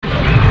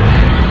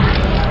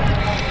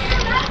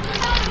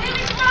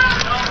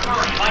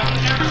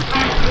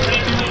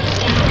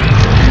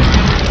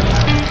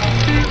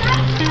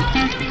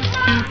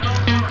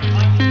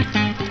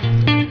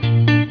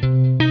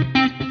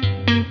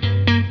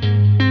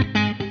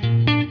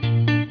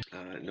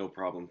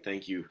problem.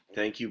 Thank you.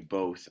 Thank you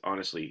both.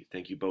 Honestly,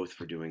 thank you both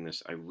for doing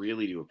this. I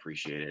really do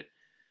appreciate it.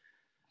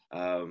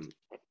 Um,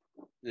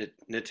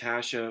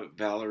 Natasha,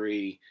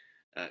 Valerie,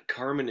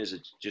 Carmen is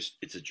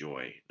it's a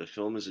joy. The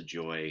film is a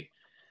joy.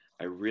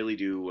 I really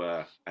do.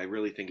 I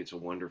really think it's a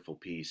wonderful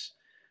piece.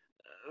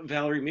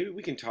 Valerie, maybe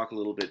we can talk a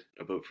little bit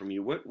about from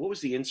you. What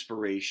was the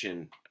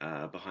inspiration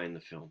behind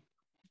the film?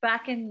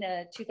 Back in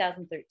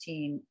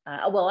 2013,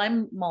 well,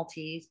 I'm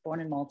Maltese, born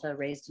in Malta,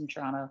 raised in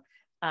Toronto,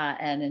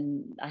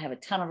 I have a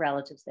ton of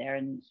relatives there.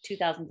 In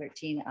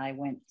 2013, I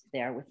went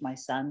there with my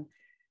son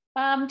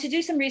to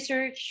do some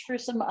research for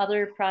some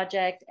other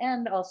project,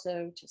 and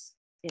also just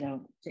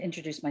to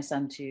introduce my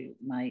son to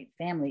my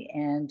family.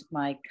 And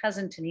my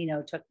cousin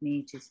Tonino took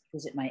me to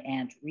visit my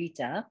aunt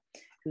Rita,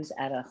 who's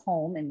at a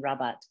home in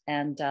Rabat.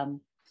 And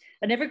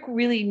I never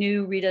really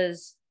knew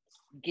Rita's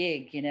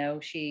gig.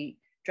 She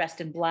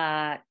dressed in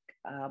black,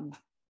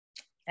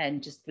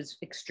 and just was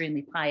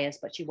extremely pious,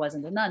 but she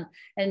wasn't a nun.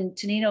 And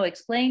Tonino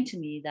explained to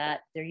me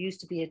that there used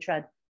to be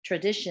a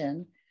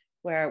tradition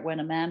where when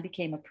a man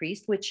became a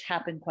priest, which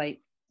happened quite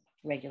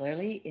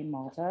regularly in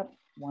Malta,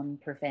 one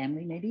per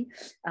family maybe,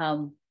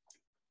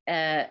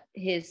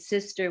 his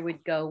sister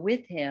would go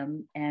with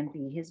him and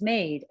be his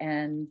maid,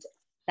 and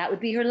that would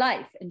be her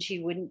life, and she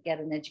wouldn't get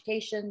an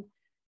education,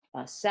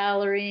 a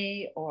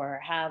salary,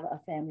 or have a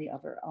family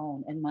of her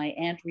own. And my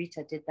Aunt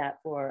Rita did that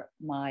for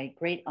my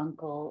great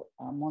uncle,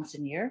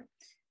 Monseigneur,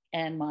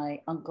 and my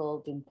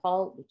uncle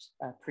Dumpal, which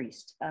a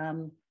priest.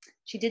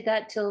 She did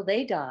that till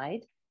they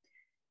died.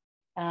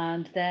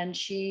 And then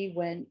she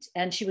went,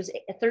 and she was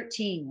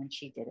 13 when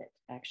she did it,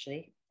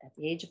 actually, at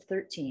the age of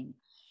 13.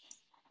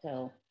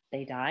 So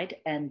they died,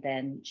 and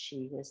then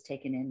she was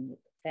taken in with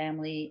the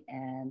family,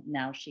 and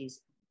now she's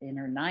in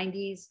her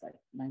 90s, like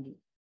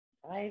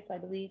 95, I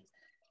believe,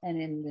 and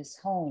in this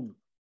home.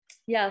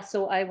 Yeah,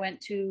 so I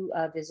went to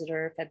visit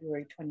her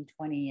February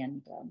 2020,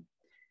 and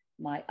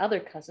my other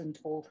cousin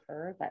told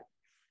her that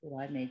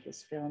I made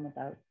this film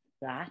about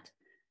that.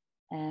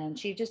 And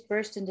she just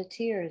burst into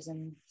tears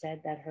and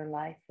said that her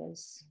life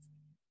was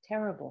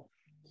terrible.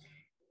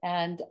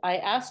 And I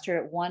asked her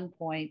at one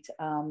point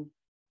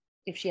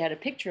if she had a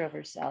picture of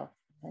herself,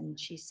 and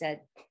she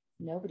said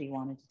nobody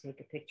wanted to take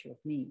a picture of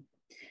me.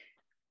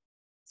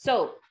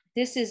 So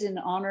this is in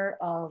honor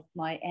of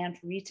my Aunt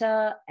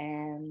Rita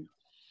and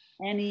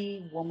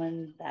any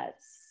woman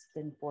that's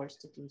been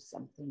forced to do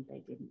something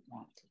they didn't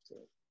want to do.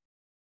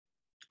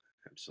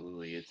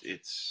 Absolutely,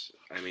 it's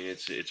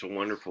a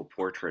wonderful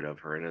portrait of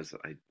her, and as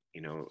I've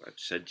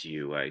said to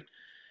you, I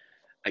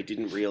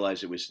didn't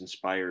realize it was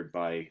inspired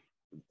by.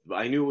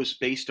 I knew it was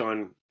based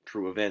on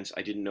true events.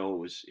 I didn't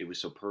know it was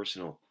so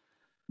personal.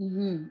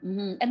 Mm-hmm,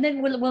 mm-hmm. And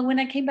then when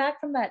I came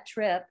back from that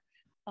trip,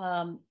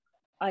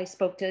 I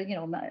spoke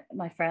to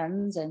my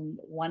friends, and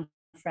one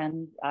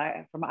friend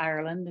from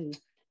Ireland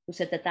who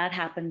said that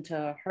happened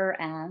to her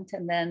aunt,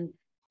 and then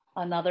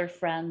another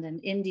friend in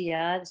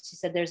India. She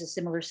said there's a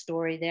similar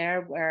story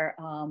there where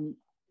and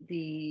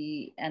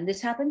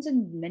this happens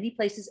in many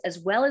places as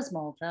well as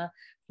Malta,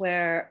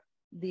 where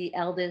the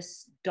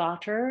eldest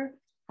daughter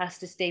has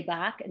to stay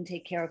back and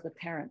take care of the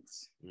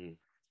parents. Mm.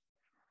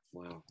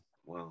 Wow.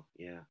 Wow.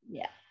 Yeah.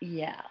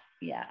 Yeah.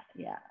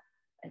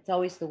 It's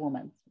always the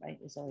woman, right?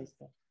 It's always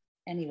the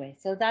anyway.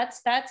 So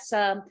that's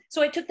so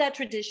I took that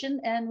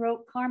tradition and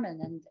wrote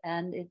Carmen,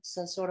 and it's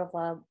a sort of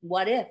a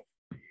what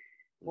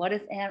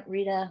if Aunt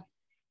Rita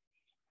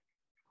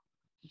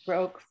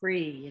broke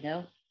free,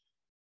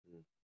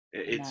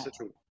 It's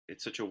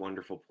such a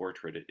wonderful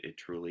portrait. It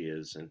truly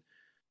is. And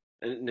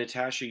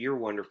Natasha, you're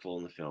wonderful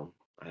in the film.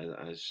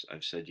 As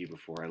I've said to you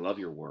before, I love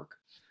your work.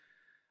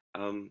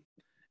 Um,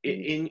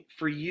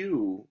 for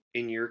you,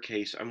 in your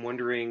case, I'm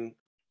wondering,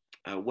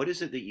 what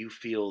is it that you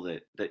feel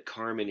that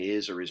Carmen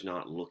is or is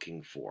not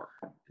looking for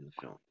in the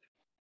film?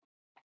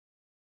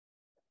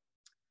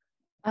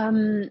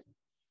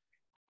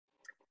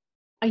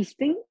 I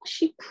think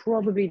she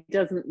probably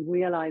doesn't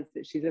realize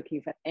that she's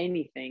looking for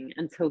anything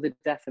until the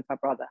death of her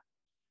brother.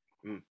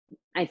 Mm.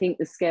 I think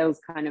the scales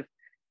kind of,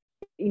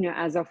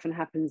 as often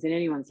happens in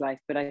anyone's life,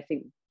 but I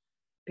think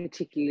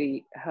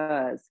particularly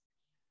hers,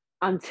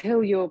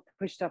 until you're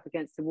pushed up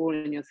against the wall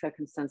and your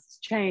circumstances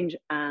change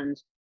and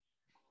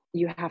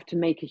you have to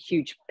make a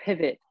huge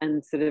pivot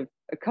and sort of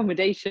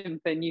accommodation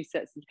for new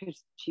sets,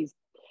 because she's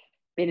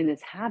been in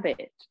this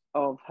habit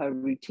of her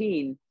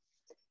routine,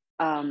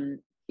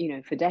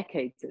 for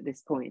decades at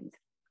this point.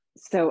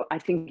 So I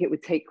think it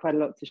would take quite a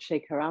lot to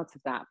shake her out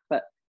of that.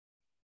 But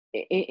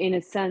in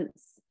a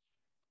sense,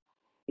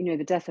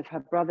 the death of her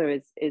brother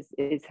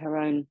is her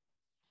own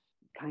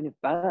kind of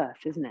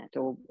birth, isn't it?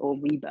 Or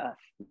rebirth,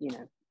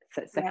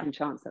 second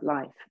chance at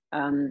life.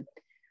 So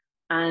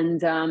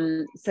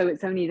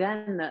it's only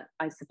then that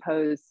I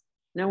suppose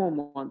no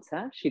one wants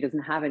her. She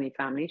doesn't have any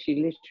family. She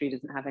literally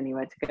doesn't have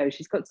anywhere to go.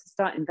 She's got to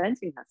start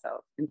inventing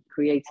herself and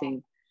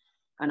creating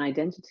an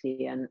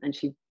identity. And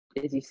she,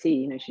 as you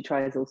see, she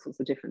tries all sorts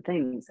of different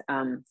things.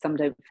 Some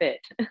don't fit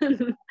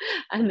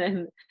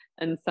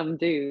and some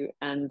do.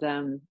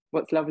 And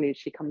what's lovely is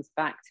she comes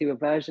back to a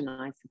version,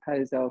 I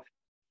suppose, of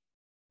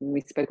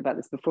we spoke about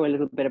this before a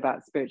little bit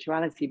about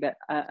spirituality, but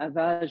a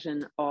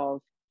version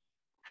of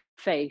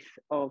faith,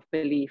 of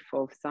belief,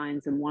 of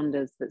signs and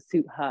wonders that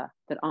suit her,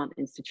 that aren't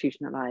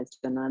institutionalized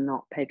and are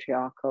not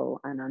patriarchal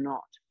and are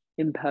not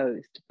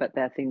imposed, but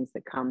they're things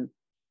that come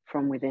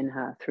from within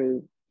her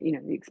through, you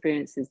know, the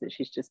experiences that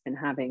she's just been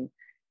having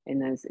in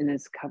those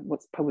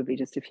what's probably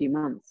just a few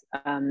months.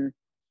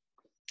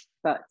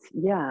 But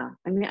yeah,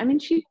 I mean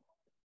she,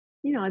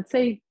 you know, I'd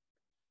say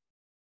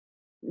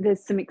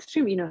there's some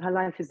extreme, you know, her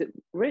life is at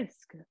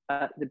risk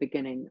at the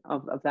beginning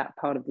of that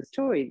part of the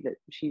story, that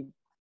she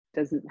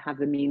doesn't have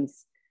the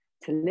means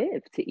to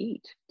live, to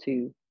eat,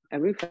 to a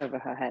roof over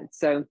her head.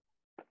 So,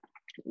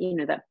 you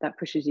know, that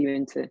pushes you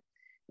into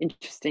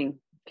interesting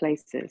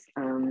places.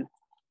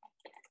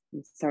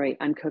 Sorry,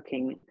 I'm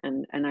cooking,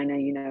 and I know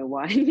you know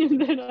why.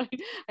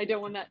 I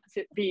don't want that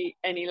to be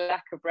any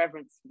lack of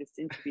reverence for this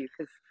interview,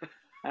 because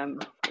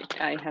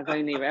I have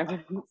only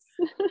reverence.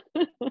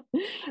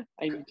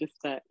 I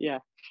just yeah,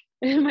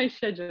 my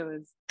schedule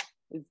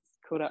is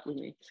caught up with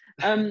me.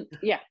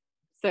 Yeah,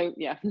 so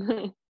yeah.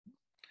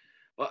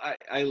 Well,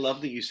 I love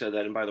that you said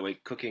that. And by the way,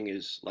 cooking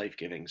is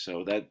life-giving,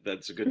 so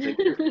that's a good thing.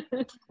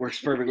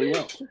 Works perfectly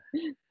well.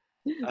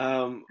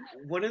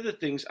 One of the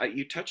things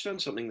you touched on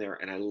something there,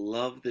 and I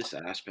love this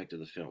aspect of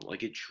the film.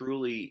 Like it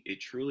truly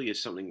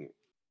is something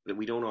that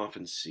we don't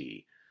often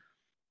see.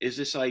 Is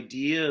this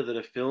idea that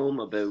a film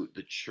about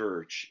the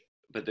church,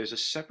 but there's a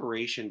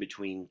separation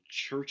between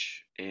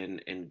church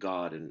and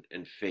God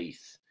and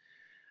faith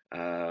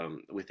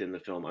within the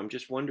film. I'm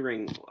just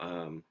wondering,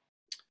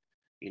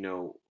 you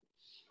know,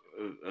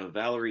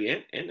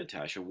 Valerie and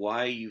Natasha,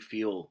 why you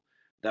feel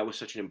that was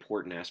such an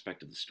important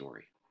aspect of the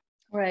story.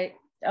 Right.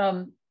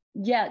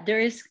 Yeah, there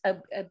is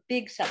a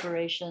big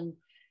separation.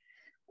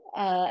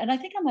 And I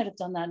think I might have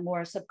done that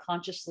more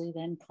subconsciously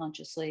than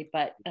consciously,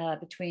 but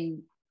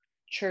between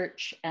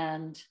church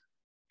and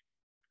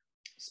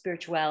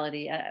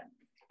spirituality.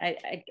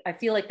 I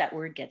feel like that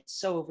word gets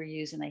so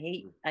overused, and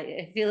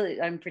I feel like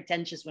I'm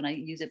pretentious when I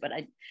use it, but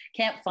I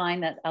can't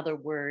find that other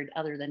word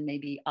other than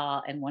maybe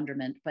awe and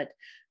wonderment. But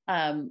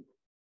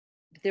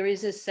there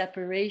is a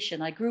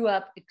separation. I grew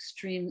up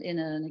in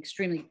an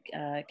extremely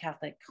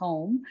Catholic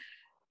home.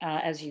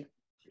 I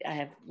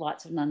have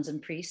lots of nuns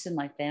and priests in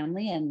my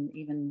family, and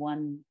even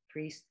one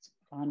priest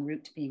en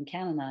route to being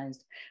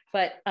canonized.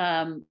 But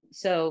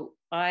so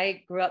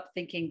I grew up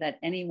thinking that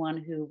anyone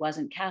who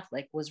wasn't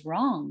Catholic was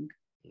wrong,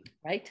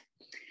 right?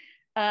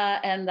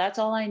 And that's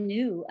all I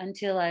knew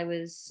until I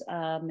was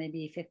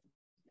maybe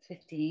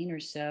 15 or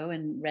so,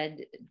 and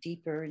read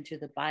deeper into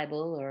the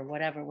Bible or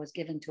whatever was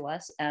given to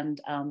us, and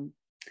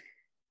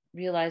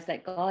realized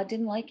that God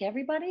didn't like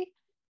everybody.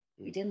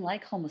 He didn't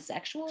like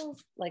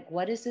homosexuals. Like,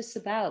 what is this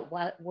about?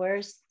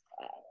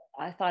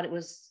 I thought it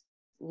was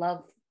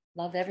love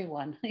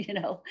everyone, you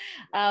know?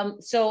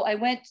 So I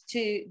went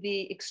to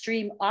the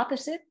extreme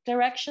opposite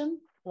direction,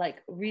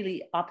 like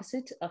really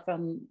opposite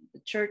from the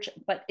church,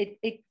 but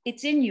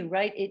it's in you,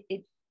 right?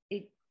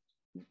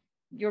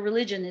 Your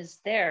religion is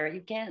there.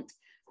 You can't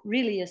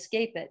really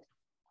escape it.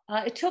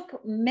 It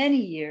took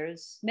many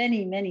years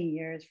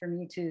for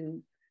me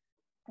to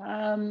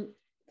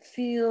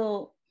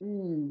feel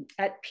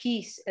at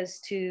peace as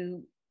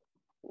to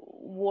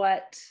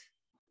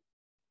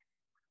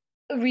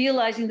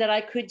realizing that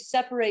I could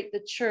separate the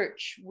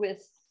church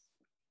with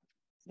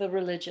the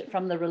religion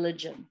from the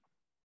religion.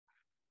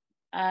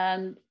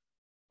 And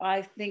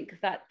I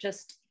think that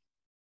just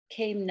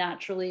came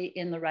naturally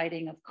in the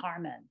writing of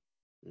Carmen.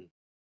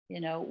 You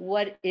know,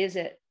 what is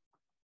it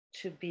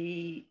to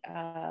be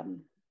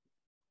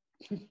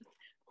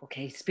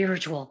okay,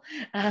 spiritual?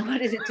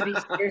 What is it to be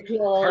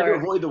spiritual? Hard to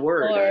avoid the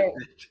word.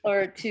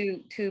 Or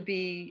to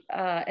be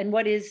and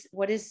what is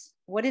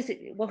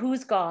it? Well, who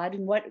is God,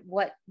 and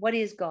what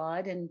is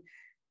God,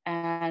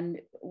 and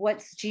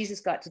what's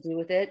Jesus got to do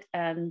with it,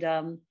 and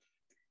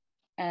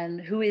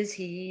who is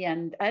he?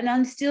 And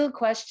I'm still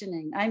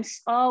questioning. I'm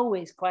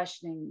always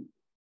questioning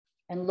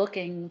and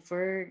looking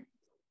for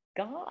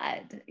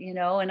God, you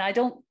know. And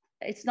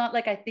it's not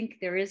like I think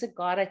there is a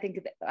God.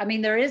 I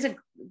mean, there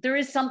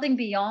is something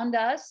beyond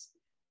us,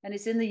 and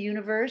it's in the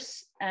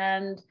universe,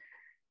 and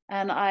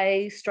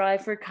I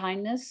strive for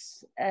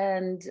kindness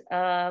and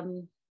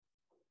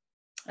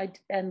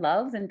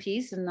love and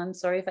peace. And I'm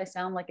sorry if I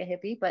sound like a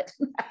hippie, but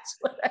that's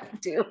what I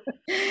do.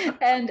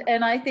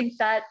 And I think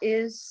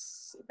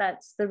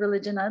that's the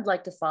religion I'd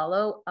like to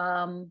follow,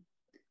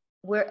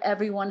 where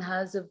everyone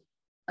has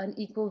an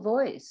equal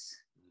voice.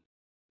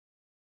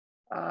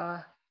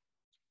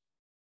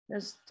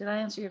 Did I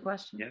answer your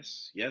question?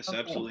 Yes, okay.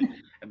 Absolutely.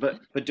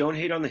 But don't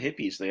hate on the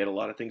hippies. They had a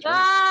lot of things wrong.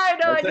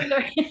 No, I didn't.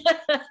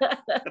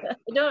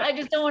 I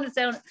just don't want to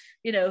sound,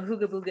 you know,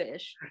 hooga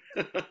booga-ish.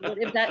 But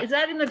if that is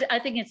that in the, I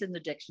think it's in the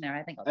dictionary.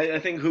 I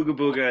think hooga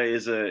booga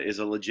is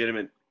a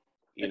legitimate,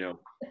 you know,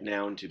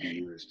 noun to be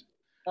used.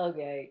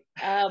 Okay.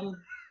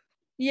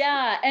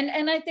 Yeah,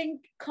 and I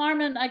think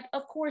Carmen.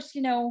 Of course,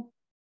 you know,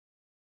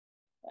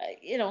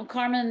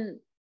 Carmen,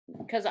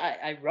 because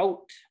I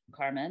wrote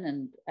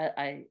Carmen,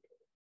 and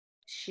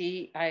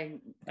I'm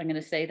going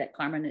to say that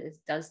Carmen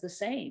does the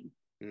same.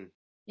 Mm.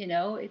 You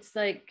know, it's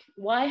like,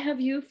 why have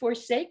you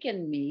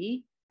forsaken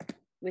me?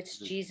 Which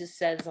Mm. Jesus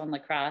says on the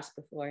cross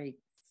before he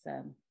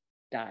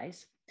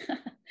dies.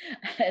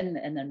 and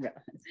then,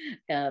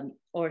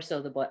 or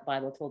so the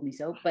Bible told me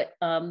so. But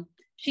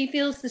she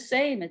feels the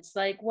same. It's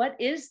like, what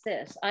is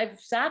this? I've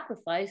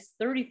sacrificed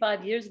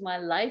 35 years of my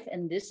life,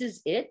 and this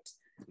is it.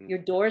 Mm. Your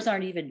doors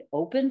aren't even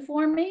open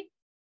for me.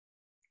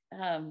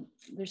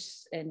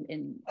 There's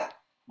in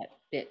that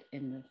bit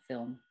in the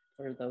film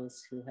for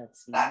those who have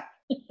seen it.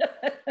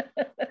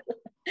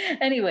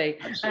 Anyway,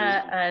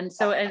 and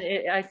so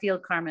I feel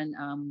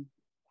Carmen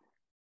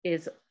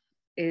is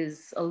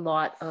a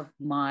lot of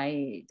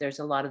my, there's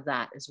a lot of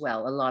that as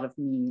well, a lot of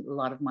me, a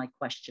lot of my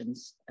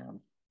questions,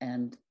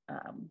 and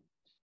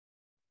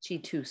she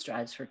too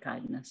strives for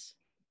kindness.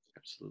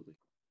 Absolutely.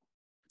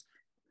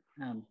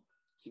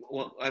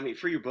 Well, I mean,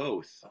 for you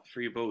both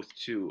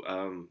too.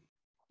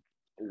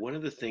 One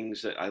of the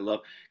things that I love,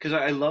 because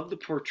I love the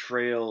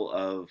portrayal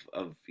of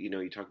you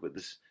know, you talk about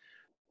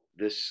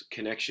this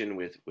connection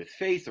with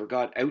faith or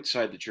God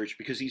outside the church,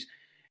 because he's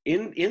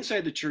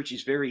inside the church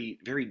he's very,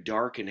 very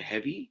dark and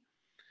heavy,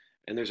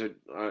 and there's a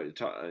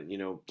you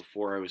know,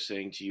 before I was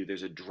saying to you,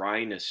 there's a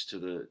dryness to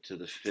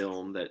the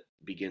film that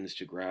begins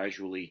to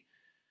gradually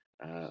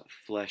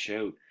flesh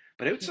out,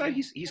 but outside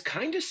he's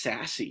kind of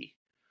sassy.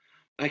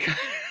 I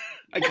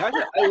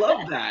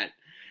love that,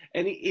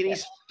 and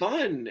he's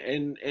fun,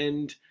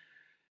 and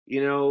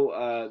you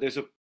know, there's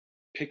a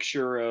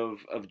picture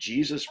of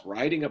Jesus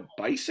riding a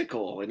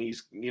bicycle, and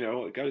he's, you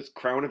know, got his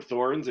crown of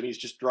thorns, and he's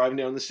just driving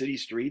down the city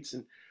streets.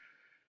 And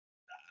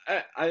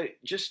I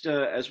just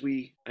I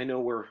know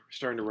we're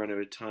starting to run out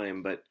of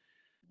time, but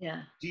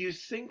yeah, do you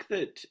think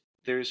that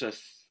there's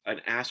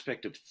an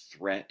aspect of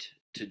threat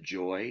to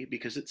joy,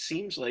 because it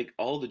seems like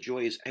all the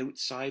joy is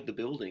outside the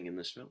building in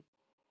this film?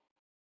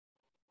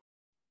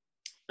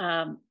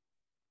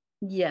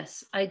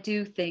 Yes, I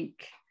do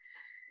think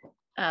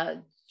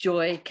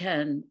joy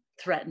can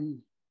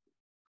threaten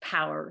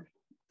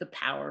the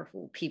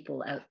powerful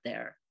people out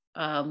there,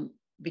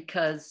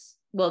 because,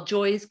 well,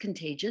 joy is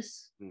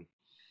contagious. Mm.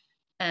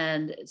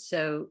 And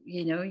so,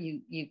 you know,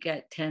 you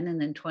get 10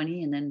 and then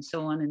 20 and then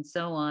so on and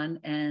so on.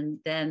 And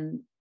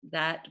then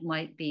that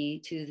might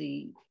be, to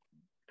the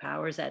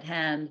powers at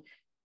hand,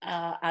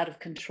 out of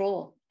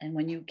control. And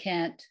when you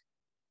can't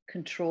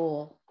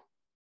control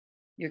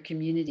your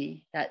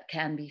community, that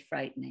can be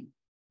frightening.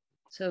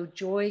 So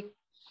joy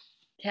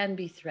can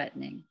be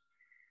threatening.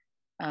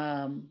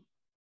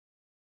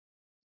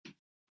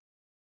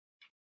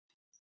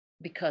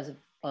 Because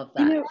of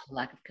that, you know,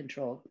 lack of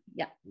control.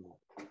 Yeah.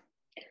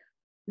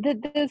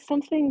 There's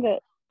something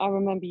that I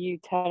remember you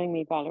telling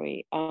me,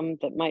 Valerie,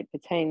 that might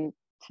pertain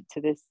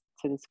to this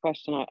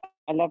question.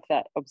 I love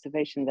that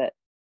observation that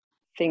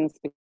things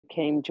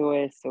became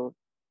joyous, or,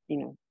 you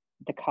know,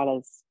 the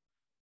colors,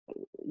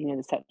 you know,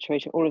 the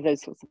saturation, all of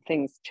those sorts of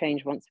things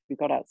change once we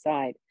got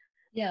outside.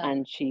 Yeah.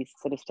 And she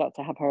sort of started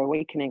to have her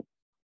awakening.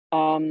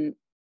 And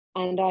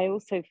I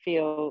also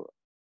feel,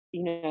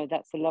 you know,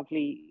 that's a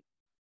lovely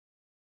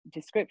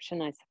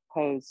description, I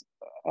suppose,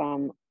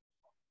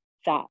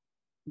 that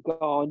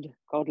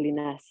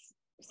godliness,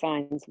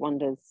 signs,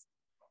 wonders,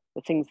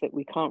 the things that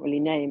we can't really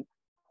name,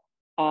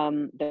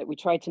 that we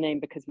try to name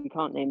because we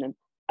can't name them,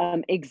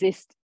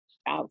 exist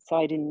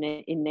outside in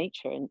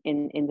nature,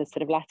 in the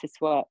sort of lattice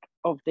work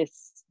of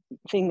this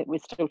thing that we're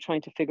still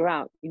trying to figure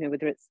out, you know,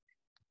 whether it's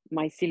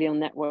mycelial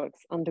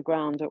networks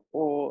underground,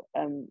 or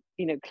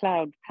you know,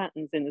 cloud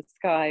patterns in the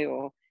sky,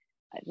 or,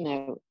 you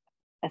know,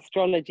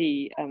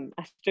 astrology,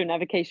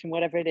 astronavigation,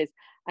 whatever it is.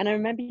 And I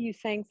remember you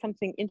saying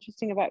something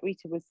interesting about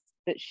Rita, was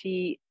that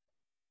she,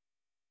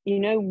 you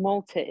know,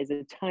 Malta is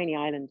a tiny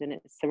island, and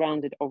it's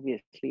surrounded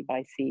obviously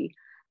by sea,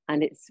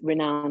 and it's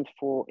renowned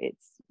for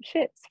its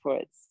ships, for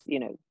its, you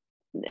know,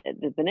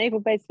 the naval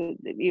base,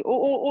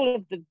 all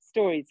of the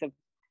stories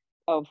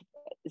of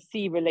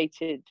sea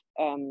related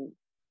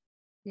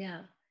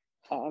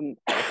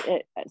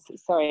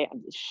sorry,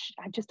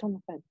 I'm just on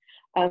the phone.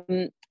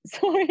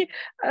 Sorry.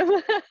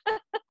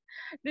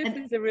 This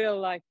is a real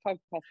life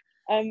podcast.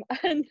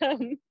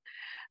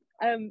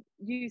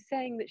 You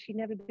saying that she'd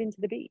never been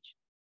to the beach.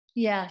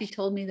 Yeah, she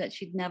told me that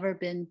she'd never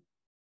been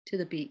to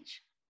the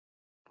beach.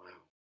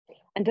 Wow.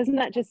 And doesn't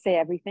that just say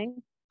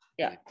everything?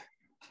 Yeah.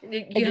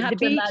 The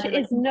beach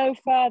is no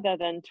further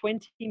than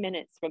 20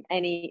 minutes from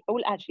any,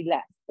 actually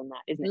less than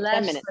that, isn't it? Less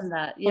 10 minutes than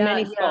that. from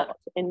any spot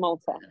in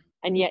Malta.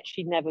 And yet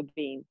she'd never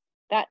been.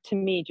 That to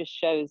me just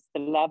shows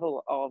the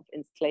level of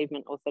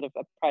enslavement, or sort of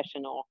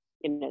oppression, or,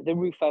 you know, the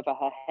roof over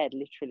her head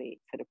literally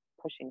sort of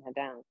pushing her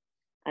down.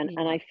 And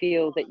I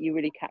feel that you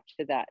really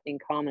capture that in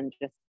Carmen,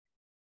 just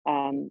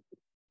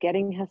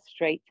getting her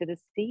straight to the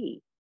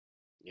sea.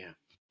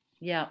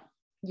 Yeah.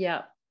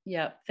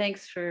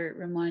 Thanks for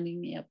reminding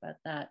me about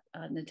that,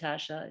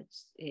 Natasha.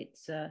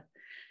 It's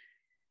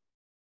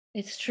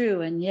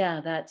true, and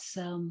that's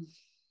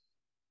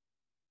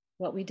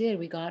what we did.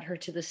 We got her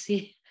to the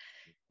sea.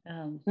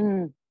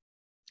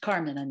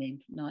 Carmen, I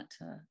mean, not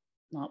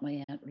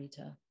my Aunt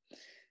Rita.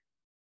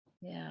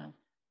 Yeah.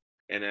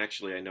 And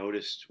actually, I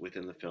noticed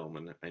within the film,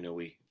 and I know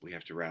we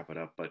have to wrap it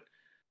up, but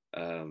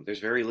there's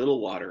very little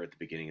water at the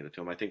beginning of the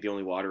film. I think the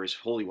only water is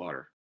holy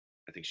water.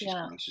 I think she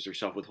Yeah. splashes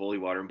herself with holy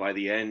water, and by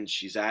the end,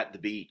 she's at the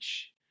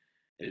beach.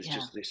 And it's Yeah.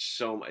 just there's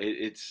so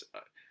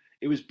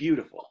it was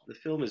beautiful. The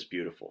film is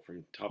beautiful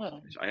from top to Oh.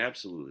 bottom. I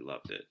absolutely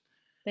loved it.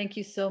 Thank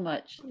you so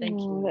much. Thank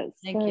Oh, you.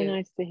 that's Thank so you.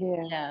 nice to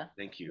hear. Yeah.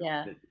 Thank you.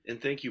 Yeah.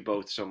 And thank you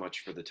both so much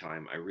for the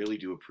time. I really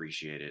do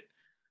appreciate it.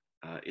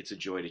 It's a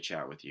joy to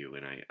chat with you,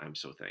 and I'm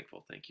so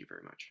thankful. Thank you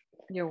very much.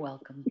 You're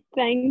welcome.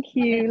 Thank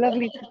you.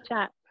 Lovely to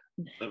chat.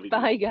 Love you.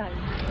 Bye, guys.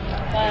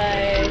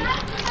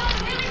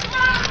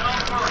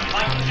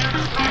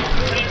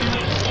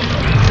 Bye.